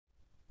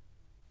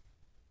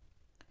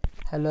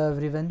Hello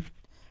everyone,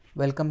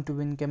 welcome to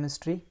Win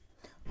Chemistry.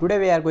 Today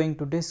we are going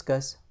to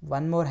discuss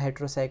one more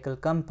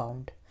heterocycle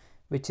compound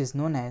which is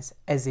known as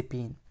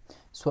azepine.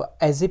 So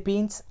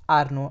azepines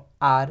are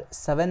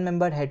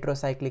 7-membered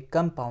heterocyclic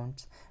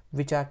compounds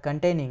which are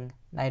containing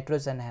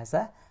nitrogen as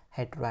a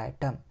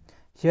heteroatom.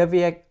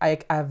 Here I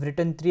have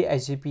written 3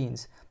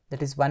 azepines,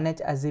 that is 1H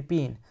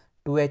azepine,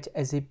 2H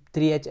azepine,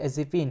 3H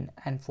azepine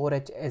and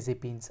 4H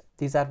azepines.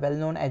 These are well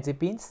known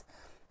azepines.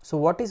 So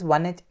what is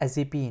 1H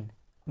azepine?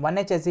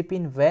 1H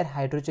azepine where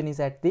hydrogen is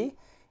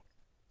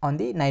on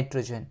the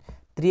nitrogen,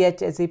 3H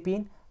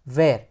azepine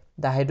where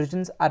the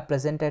hydrogens are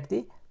present at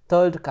the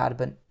third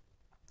carbon,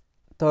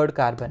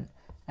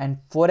 and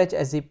 4H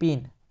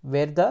azepine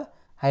where the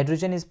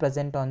hydrogen is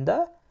present on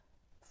the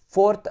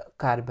fourth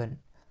carbon.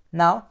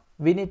 Now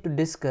we need to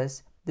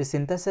discuss the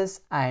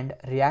synthesis and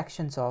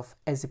reactions of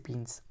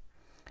azepines.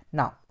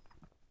 Now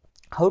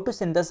how to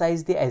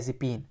synthesize the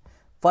azepine?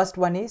 First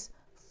one is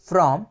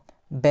from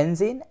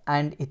benzene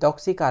and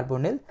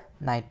ethoxycarbonyl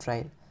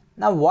nitrile.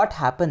 Now what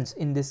happens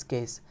in this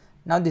case?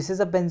 Now this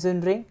is a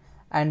benzene ring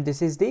and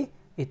this is the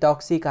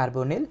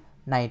ethoxycarbonyl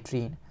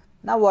nitrine.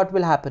 Now what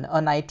will happen? A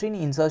nitrine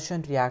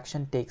insertion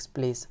reaction takes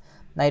place.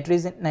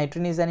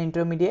 Nitrine is an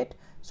intermediate.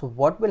 So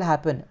what will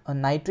happen? A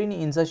nitrine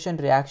insertion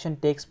reaction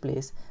takes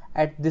place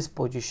at this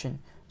position.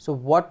 So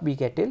what we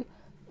get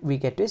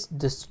is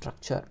this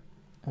structure.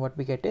 What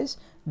we get is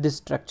this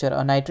structure.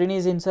 A nitrine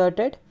is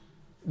inserted.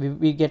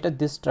 We get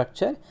this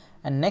structure,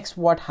 and next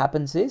what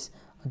happens is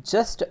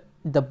just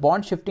the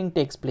bond shifting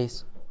takes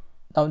place.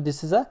 Now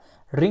this is a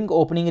ring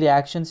opening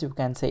reactions, you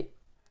can say,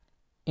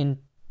 in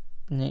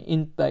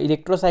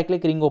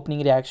electrocyclic ring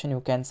opening reaction, you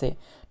can say.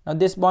 Now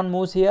this bond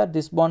moves here,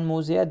 this bond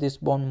moves here, this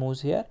bond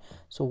moves here.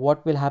 So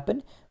what will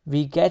happen?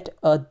 We get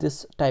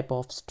this type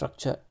of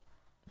structure,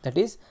 that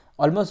is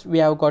almost we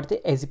have got the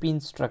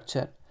azepine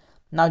structure.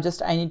 Now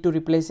just I need to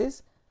replace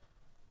this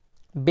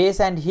base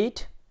and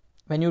heat.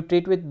 When you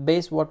treat with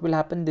base, what will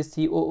happen? This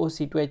COO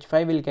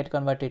C2H5 will get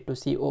converted to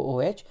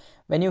COOH.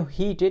 When you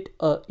heat it,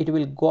 it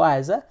will go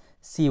as a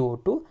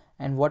CO2,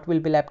 and what will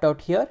be left out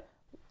here?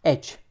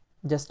 H,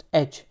 just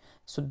H.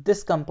 So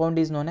this compound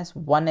is known as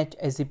 1H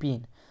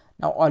azepine.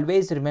 Now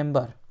always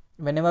remember,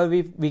 whenever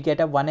we get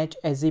a 1H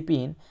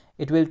azepine,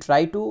 it will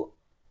try to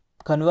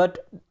convert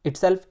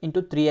itself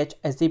into 3H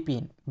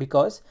azepine,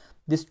 because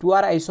these two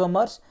are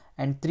isomers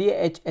and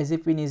 3H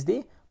azepine is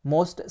the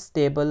most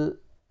stable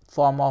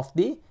form of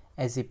the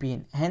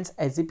azepine. Hence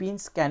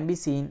azepines can be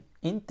seen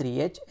in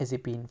 3H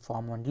azepine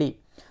form only.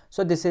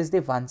 So this is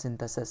the one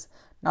synthesis.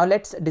 Now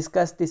let's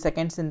discuss the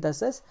second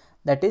synthesis,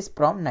 that is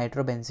from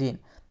nitrobenzene.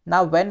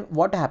 Now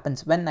what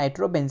happens when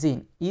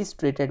nitrobenzene is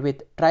treated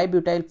with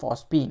tributyl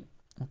phosphine,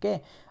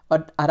 okay, a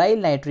aryl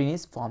nitrine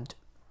is formed.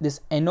 This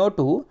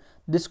NO2,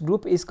 this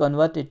group is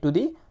converted to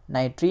the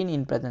nitrine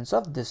in presence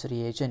of this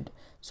reagent.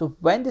 So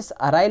when this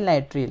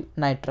aryl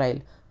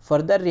nitrile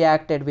further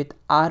reacted with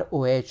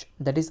ROH,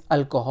 that is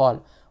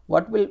alcohol,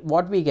 what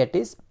we get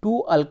is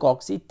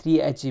 2-alkoxy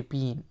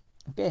 3-azepine.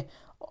 Okay,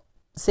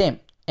 same,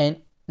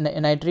 and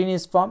nitrine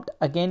is formed.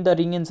 Again the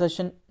ring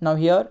insertion. Now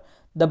here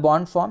the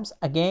bond forms.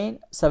 Again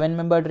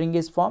 7-membered ring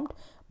is formed,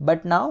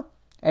 but now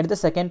at the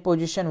second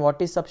position what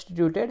is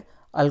substituted?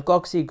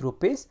 Alkoxy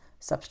group is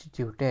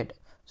substituted.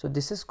 So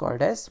this is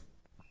called as,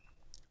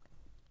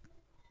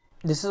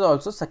 this is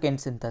also second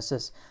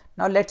synthesis.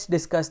 Now let's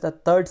discuss the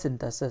third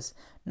synthesis.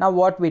 Now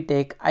what we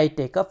take? I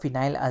take a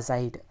phenyl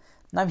azide.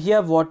 Now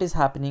here what is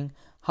happening?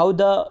 How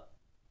the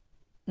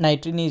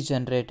nitrine is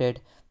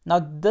generated? Now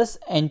this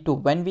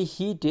N2, when we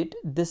heat it,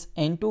 this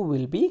N2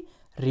 will be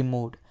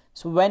removed.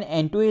 So when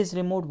N2 is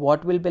removed,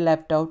 what will be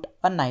left out?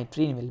 A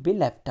nitrine will be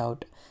left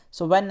out.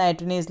 So when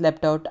nitrine is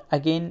left out,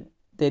 again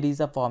there is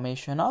a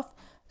formation of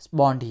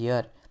bond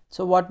here.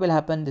 So what will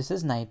happen? This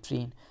is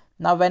nitrine.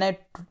 Now when I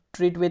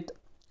treat with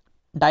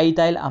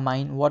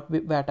diethylamine,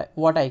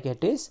 what I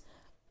get is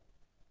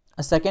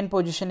a second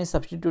position is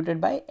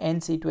substituted by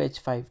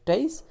NC2H5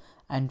 ties,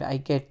 and I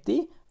get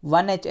the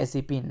 1H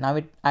azepine. Now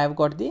I have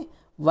got the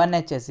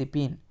 1H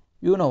azepine.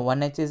 You know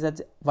 1H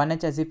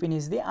azepine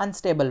is the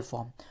unstable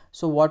form.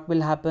 So what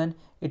will happen?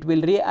 It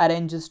will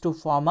rearrange to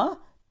form a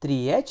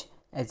 3H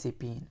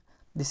azepine.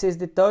 This is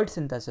the third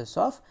synthesis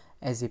of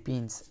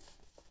azepines.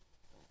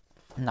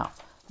 Now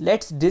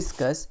let's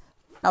discuss.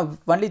 Now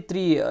only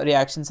 3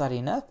 reactions are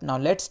enough. Now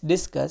let's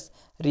discuss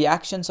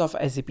reactions of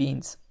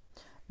azepines.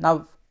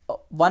 Now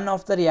one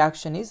of the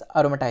reaction is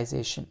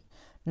aromatization.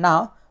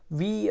 Now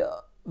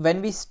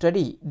when we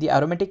study the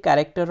aromatic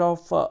character of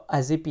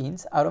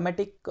azepines,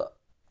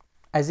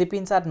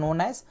 azepines are known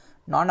as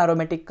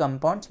non-aromatic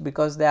compounds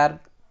because they are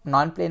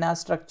non-planar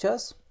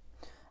structures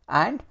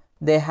and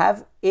they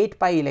have 8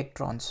 pi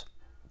electrons.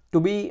 To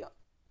be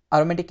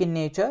aromatic in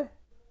nature,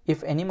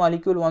 if any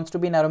molecule wants to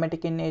be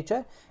aromatic in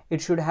nature,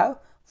 it should have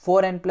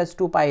 4n plus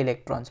 2 pi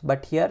electrons,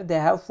 but here they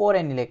have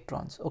 4n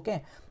electrons.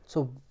 Okay,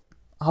 so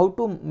how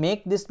to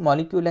make this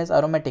molecule as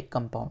aromatic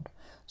compound?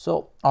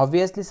 So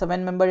obviously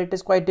 7-membered it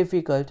is quite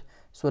difficult.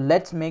 So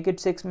let's make it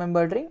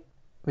 6-membered ring.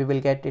 We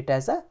will get it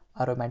as a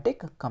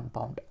aromatic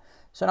compound.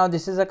 So now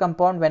this is a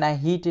compound. When I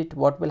heat it,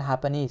 what will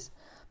happen is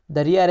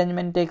the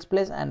rearrangement takes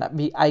place, and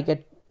I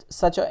get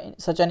such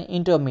an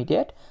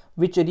intermediate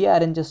which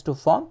rearranges to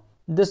form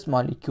this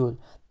molecule.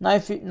 Now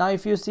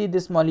if you see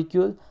this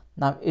molecule,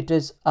 now it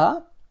is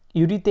a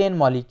urethane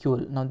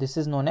molecule. Now this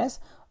is known as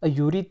a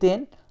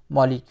urethane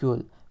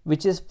molecule,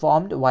 which is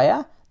formed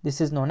via, this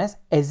is known as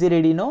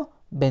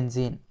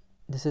aziridinobenzene.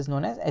 This is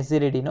known as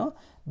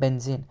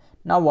aziridinobenzene.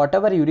 Now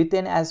whatever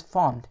urethane has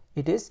formed,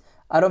 it is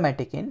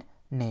aromatic in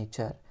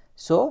nature.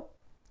 So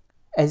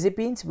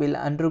azepenes will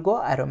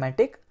undergo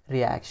aromatic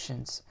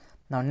reactions.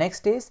 Now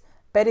next is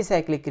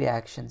pericyclic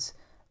reactions.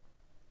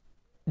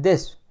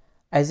 This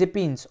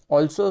azepenes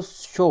also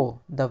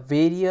show the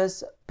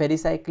various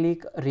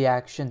pericyclic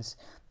reactions.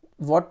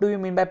 What do you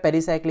mean by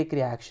pericyclic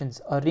reactions?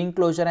 A ring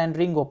closure and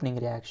ring opening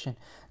reaction.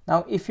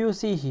 Now if you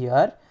see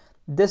here,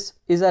 this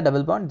is a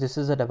double bond, this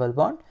is a double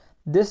bond,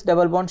 this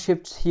double bond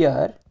shifts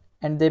here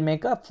and they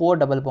make a 4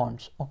 double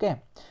bonds.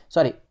 Okay,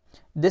 sorry,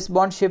 this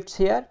bond shifts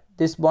here,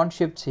 this bond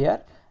shifts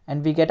here,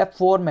 and we get a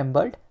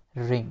 4-membered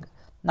ring.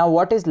 Now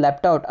what is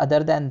left out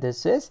other than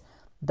this is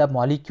the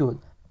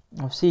molecule.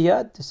 Now see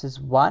here, this is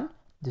 1,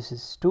 this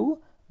is 2,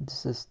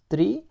 this is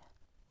 3,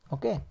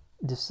 okay,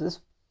 this is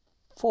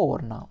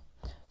 4 now.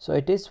 So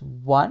it is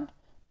 1,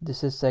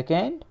 this is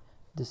 2nd,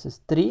 this is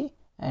 3,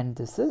 and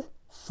this is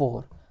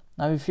 4.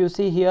 Now if you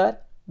see here,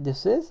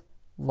 this is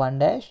 1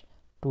 dash,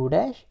 2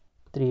 dash,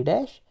 3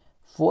 dash,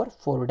 4,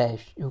 4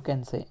 dash, you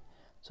can say.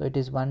 So it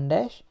is 1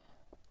 dash,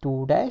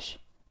 2 dash,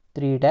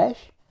 3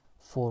 dash,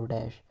 4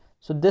 dash.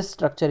 So this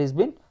structure has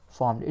been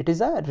formed. It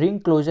is a ring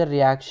closure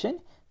reaction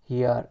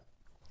here.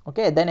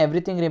 Okay, then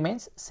everything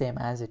remains same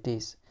as it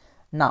is.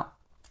 Now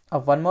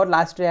one more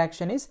last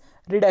reaction is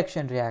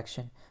reduction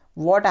reaction.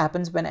 What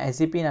happens when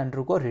azepine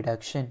undergo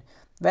reduction?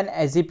 When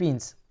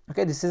azepenes,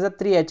 okay, this is a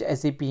 3H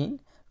azepine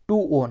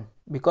 2-one,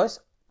 because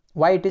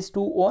why it is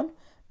 2-one?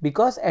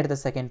 Because at the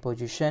second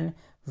position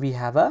we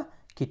have a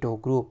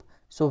keto group.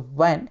 So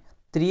when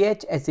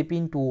 3H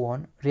azepine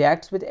 2-one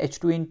reacts with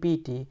H2 in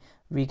PT,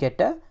 we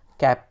get a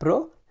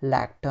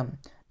caprolactam.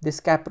 This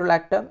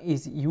caprolactam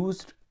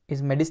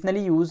is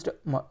medicinally used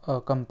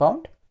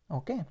compound.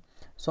 Okay,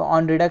 so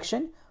on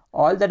reduction,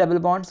 all the double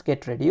bonds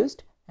get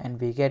reduced and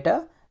we get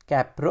a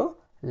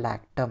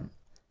caprolactam.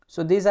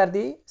 So these are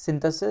the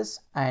synthesis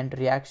and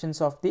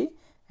reactions of the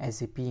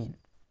azepine.